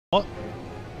What?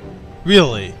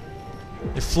 Really?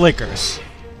 It flickers.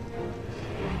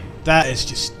 That is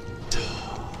just...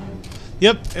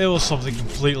 Yep, it was something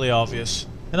completely obvious.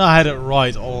 And I had it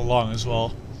right all along as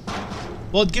well.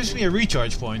 Well, it gives me a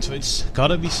recharge point, so it's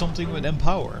gotta be something with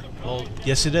Empower. Well,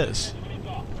 yes it is.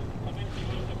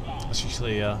 Let's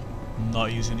actually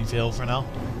not use any veil for now.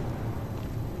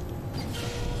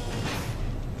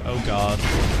 Oh god.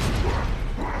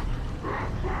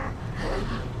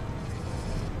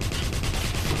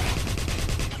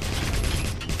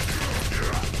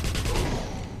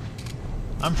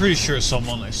 I'm pretty sure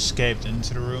someone escaped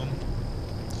into the room.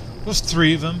 There was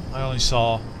 3 of them. I only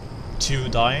saw 2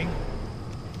 dying.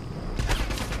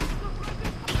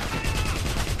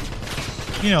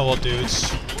 You know what,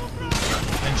 dudes.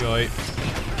 Enjoy.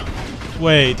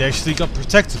 Wait, they actually got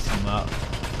protected from that.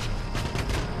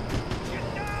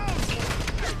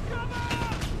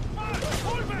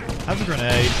 Have a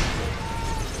grenade.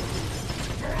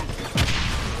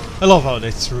 I love how they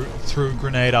threw a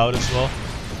grenade out as well.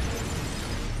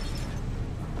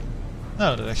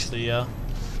 No, that actually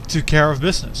took care of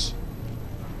business.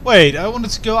 Wait, I wanted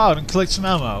to go out and collect some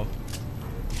ammo.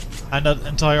 And that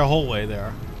entire hallway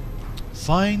there.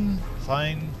 Fine,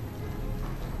 fine.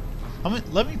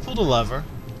 Let me pull the lever.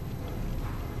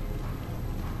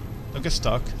 Don't get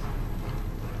stuck.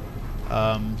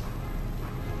 I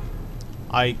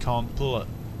can't pull it.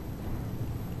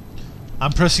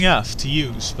 I'm pressing F to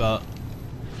use, but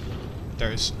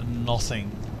there's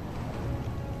nothing.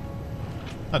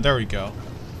 Oh, there we go.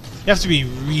 You have to be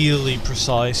really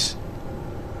precise.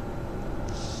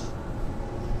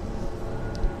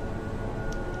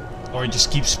 Or you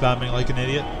just keep spamming like an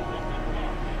idiot.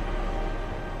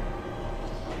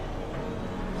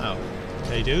 Oh.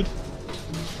 Hey, dude.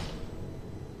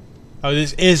 Oh,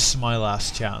 this is my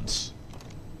last chance.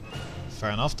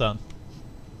 Fair enough, then.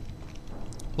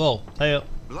 Well, hey up.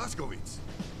 Blazkowicz,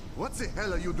 what the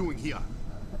hell are you doing here?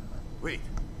 Wait,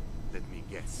 let me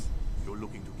guess. You're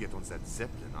looking to get on that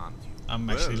zeppelin, aren't you? I'm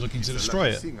actually looking to destroy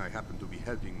it. I happen to be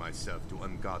helping myself to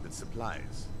unguarded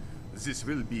supplies. This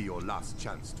will be your last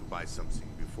chance to buy something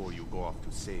before you go off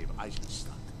to save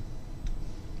Eisenstadt.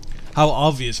 How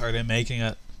obvious are they making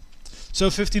it? So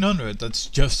 1500, that's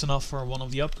just enough for one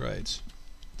of the upgrades.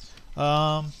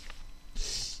 Oh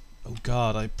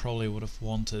god, I probably would have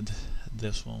wanted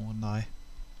this one, wouldn't I?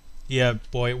 Yeah,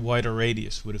 boy, wider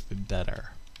radius would have been better.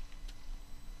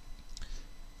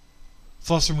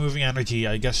 Faster moving energy,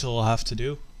 I guess it'll have to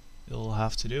do. It'll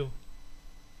have to do.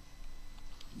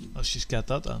 Let's just get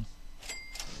that done.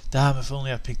 Damn, if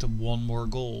only I picked up 1 more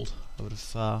gold. I would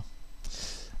have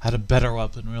had a better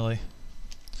weapon, really.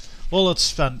 Well, let's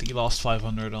spend the last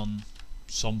 500 on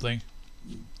something.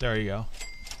 There you go.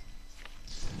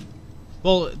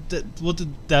 Well, what the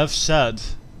dev said,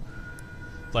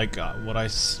 like what I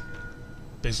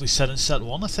basically said in set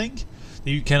 1, I think,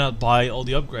 that you cannot buy all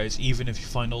the upgrades even if you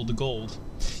find all the gold.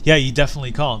 Yeah, you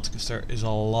definitely can't, because there is a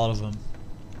lot of them.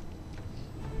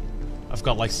 I've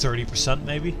got like 30%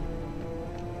 maybe.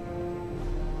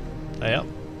 Yep.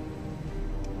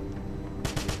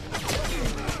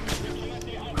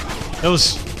 That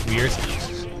was weird.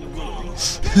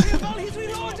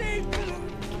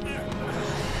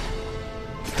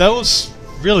 That was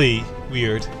really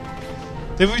weird.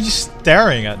 They were just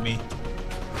staring at me.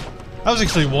 I was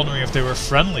actually wondering if they were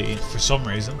friendly for some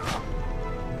reason.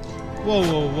 Whoa,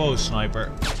 whoa, whoa,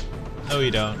 sniper. No,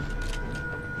 you don't.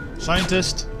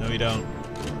 Scientist? No, you don't.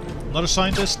 Another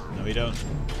scientist? No, you don't.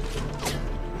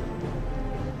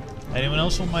 Anyone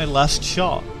else want my last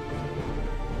shot?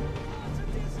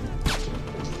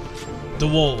 The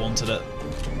wall wanted it.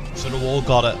 So the wall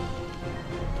got it.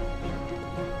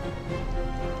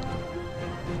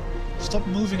 Stop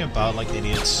moving about like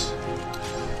idiots.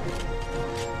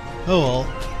 Oh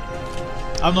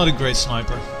well. I'm not a great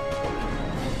sniper.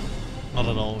 Not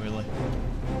at all, really.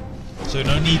 So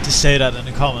no need to say that in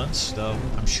the comments, though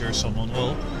I'm sure someone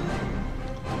will.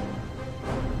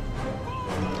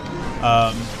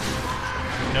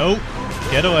 No.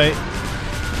 Get away.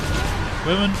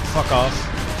 Women, fuck off.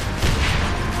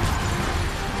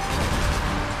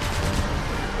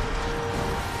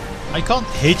 I can't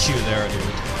hit you there, dude.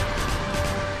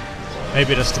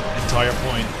 Maybe that's the entire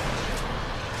point.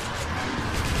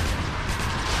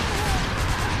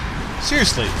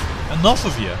 Seriously, enough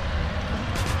of you.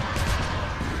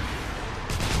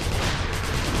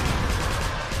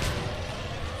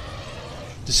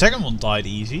 The second one died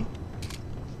easy.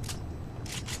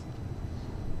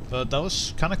 But that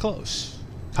was kinda close.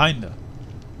 Kinda.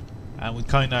 And with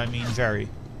kinda I mean very.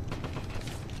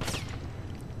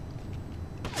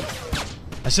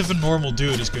 As if a normal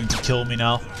dude is going to kill me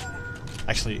now.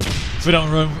 Actually, if we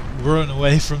don't run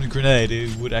away from the grenade,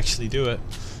 it would actually do it.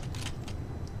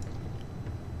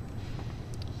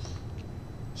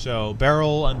 So,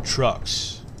 barrel and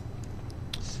trucks.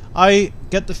 I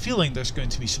get the feeling there's going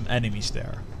to be some enemies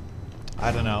there.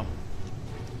 I don't know.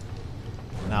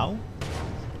 Now?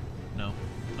 No,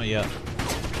 not yet.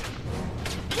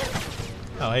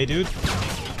 Oh, hey dude.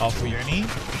 Off with your knee.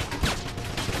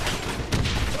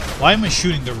 Why am I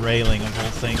shooting the railing of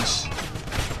all things?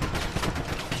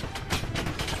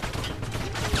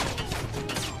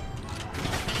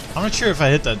 I'm not sure if I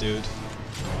hit that dude.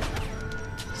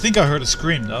 I think I heard a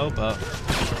scream though, but...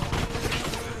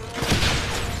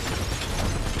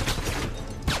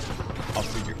 I'll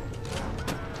figure.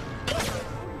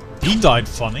 He died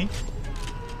funny.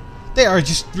 They are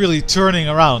just really turning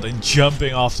around and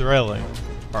jumping off the railing.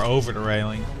 Or over the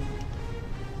railing.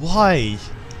 Why?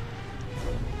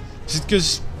 Is it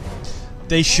because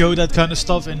they show that kind of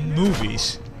stuff in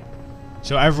movies?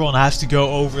 So everyone has to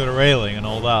go over the railing and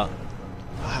all that.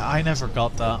 I never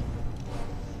got that.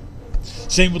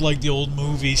 Same with like the old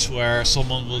movies where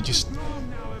someone will just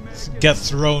get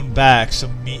thrown back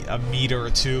a meter or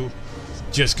two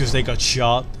just because they got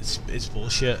shot. It's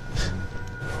bullshit.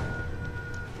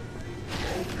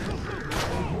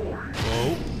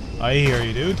 Whoa, I hear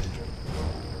you, dude.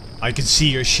 I can see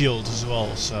your shield as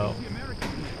well, so...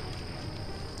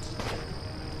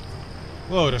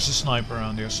 Whoa, there's a sniper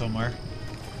around here somewhere.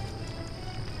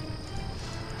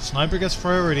 Sniper gets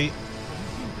priority.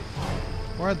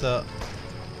 Where the...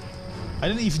 I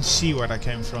didn't even see where that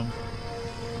came from.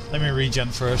 Let me regen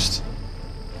first.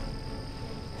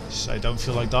 So I don't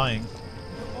feel like dying.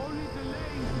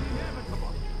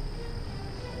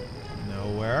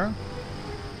 Nowhere.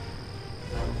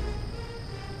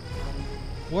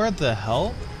 Where the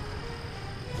hell?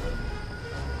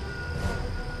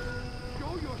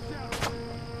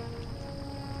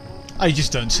 I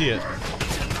just don't see it.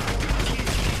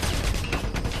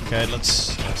 Okay,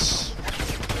 let's...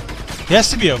 He has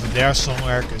to be over there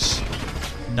somewhere, because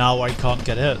now I can't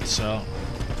get hit, so...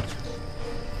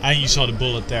 And you saw the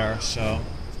bullet there, so...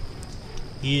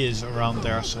 He is around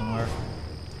there somewhere.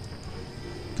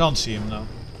 Can't see him though.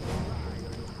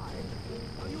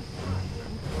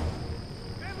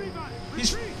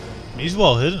 He's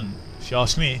well hidden, if you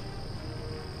ask me.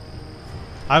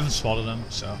 I haven't spotted him,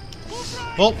 so...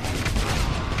 Well...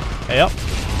 Hey up.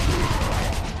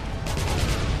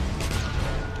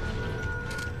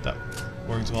 That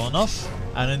worked well enough.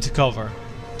 And into cover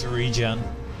to regen.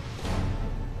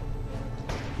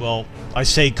 Well, I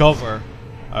say cover.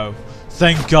 Oh,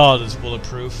 thank God it's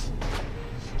bulletproof.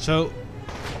 So,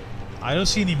 I don't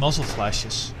see any muzzle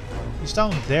flashes. He's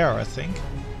down there, I think.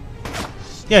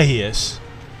 Yeah, he is.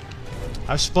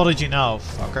 I've spotted you now,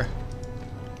 fucker.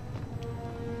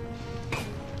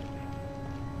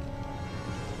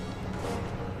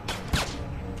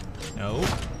 No.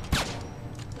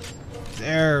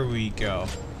 There we go.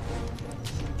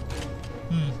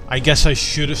 I guess I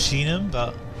should have seen him,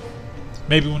 but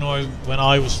maybe when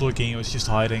I was looking, he was just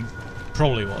hiding.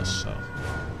 Probably was, so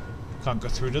can't go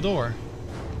through the door.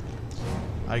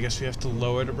 I guess we have to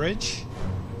lower the bridge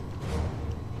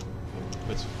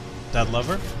with that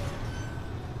lever.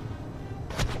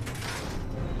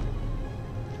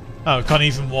 Oh, I can't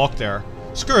even walk there.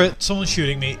 Screw it, someone's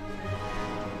shooting me.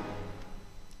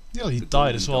 Yeah, he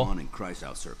died as well. The Dawn and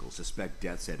Kreisau Circle suspect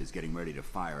Death's Head is getting ready to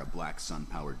fire a black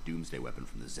sun-powered doomsday weapon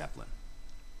from the zeppelin.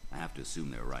 I have to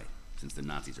assume they're right, since the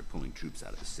Nazis are pulling troops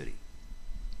out of the city.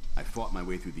 I fought my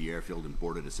way through the airfield and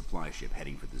boarded a supply ship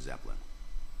heading for the zeppelin.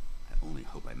 I only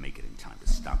hope I make it in time to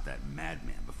stop that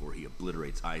madman before he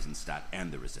obliterates Eisenstadt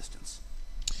and the resistance.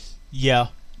 Yeah,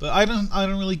 but I don't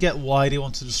really get why they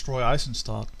want to destroy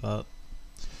Eisenstadt, but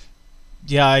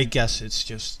yeah, I guess it's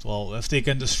just, well, if they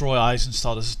can destroy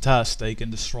Eisenstadt as a test, they can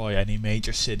destroy any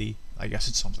major city. I guess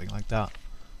it's something like that.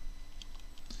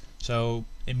 So,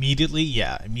 immediately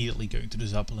going to the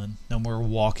zeppelin. No more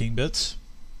walking bits.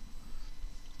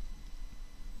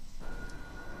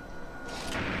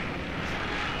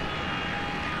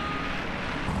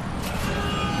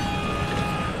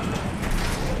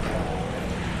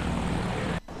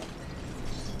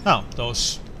 Oh, that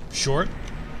was short.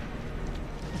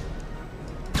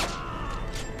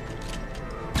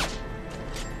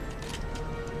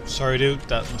 Sorry dude,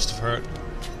 that must have hurt.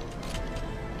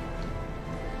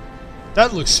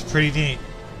 That looks pretty neat.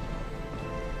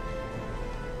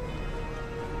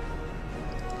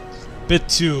 Bit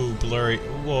too blurry.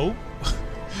 Whoa.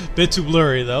 Bit too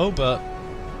blurry though, but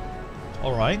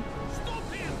alright.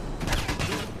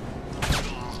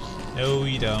 No,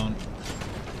 you don't.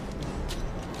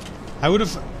 I would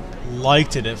have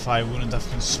liked it if I wouldn't have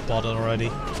been spotted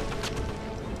already.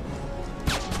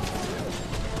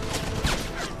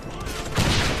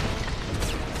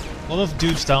 A lot of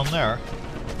dudes down there.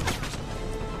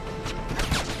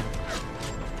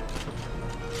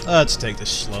 Let's take this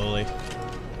slowly.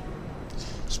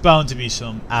 There's bound to be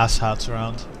some asshats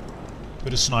around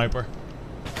with a sniper.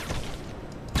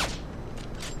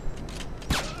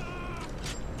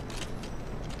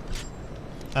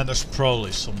 And there's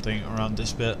probably something around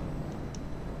this bit.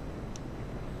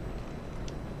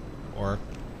 Or,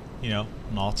 you know,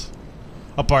 not.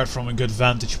 Apart from a good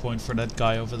vantage point for that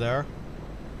guy over there.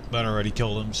 But I already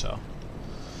killed him, so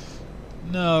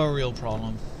no real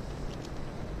problem.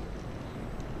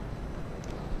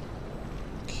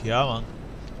 Come on.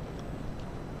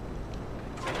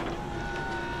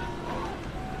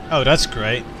 Oh, that's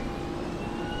great.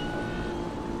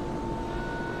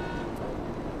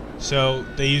 So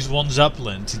they use one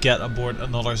zeppelin to get aboard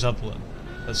another zeppelin.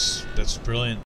 That's brilliant.